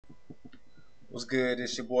What's good?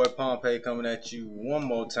 It's your boy Pompey coming at you one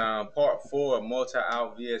more time. Part 4 of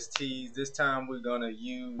multi-out VSTs. This time we're going to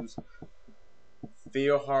use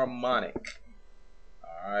Philharmonik.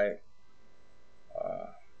 Alright.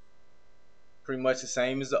 Pretty much the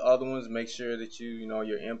same as the other ones. Make sure that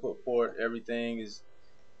your input port, everything is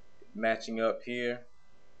matching up here.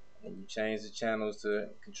 And you change the channels to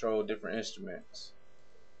control different instruments.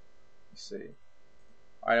 Let's see.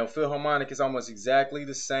 Alright, on Philharmonik is almost exactly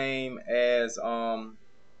the same as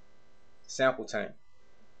sample tank.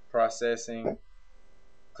 Processing,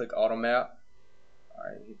 click auto map.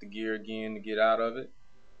 Alright, hit the gear again to get out of it.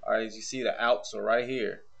 Alright, as you see, the outs are right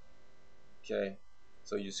here. Okay,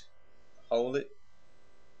 so you just hold it,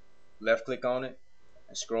 left click on it,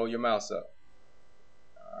 and scroll your mouse up.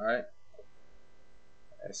 Alright,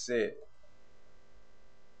 that's it.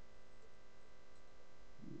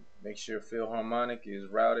 Make sure Philharmonik is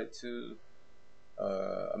routed to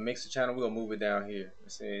a mixer channel. We'll move it down here.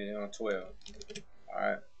 Let's say on 12.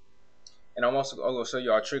 Alright. And I'm also going to show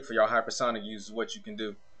you our trick for y'all hypersonic users, what you can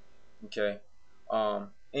do. Okay.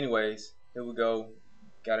 Anyways, here we go.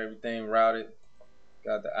 Got everything routed.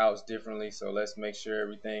 Got the outs differently. So let's make sure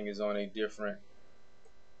everything is on a different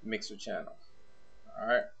mixer channel.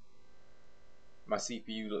 Alright. My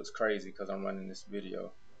CPU looks crazy because I'm running this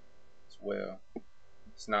video as well.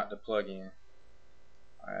 It's not the plug-in.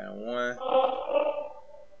 Alright, one.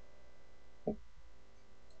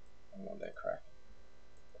 I want that cracking.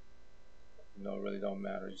 You know, it really don't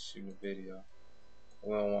matter. Just shooting a video.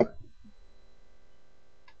 We don't want it.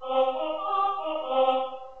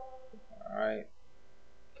 Alright.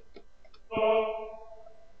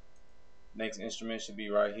 Next instrument should be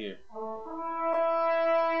right here.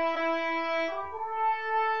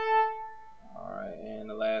 Alright, and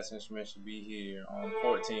the last instrument should be here on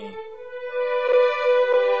 14.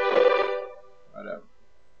 Whatever.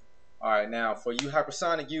 Alright, now for you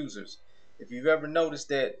hypersonic users, if you've ever noticed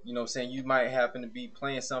that, you might happen to be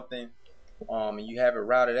playing something and you have it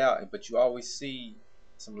routed out, but you always see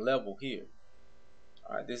some level here.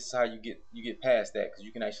 Alright, this is how you get past that, because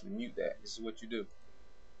you can actually mute that. This is what you do.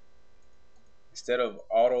 Instead of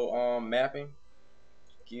auto mapping,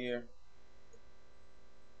 gear,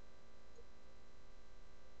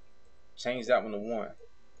 change that one to 1,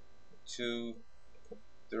 2,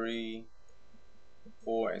 3,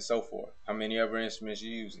 4, and so forth. How many other instruments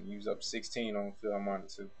you're using? Use up 16 on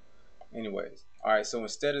Philharmonik too. Anyways, alright, so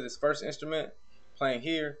instead of this first instrument playing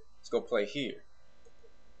here, let's go play here.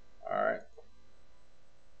 Alright.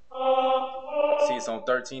 See, it's on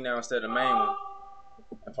 13 now instead of the main one.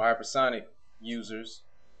 And for hypersonic users,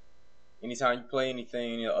 anytime you play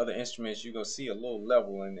anything, any other instruments, you're going to see a little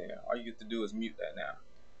level in there. All you get to do is mute that now.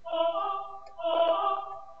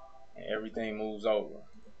 And everything moves over.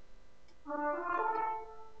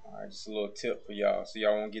 Alright, just a little tip for y'all, so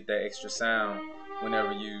y'all won't get that extra sound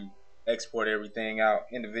whenever you export everything out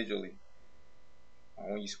individually.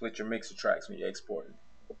 When you split your mixer tracks when you export it.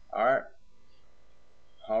 Alright.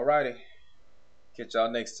 Alrighty. Catch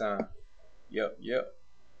y'all next time. Yep.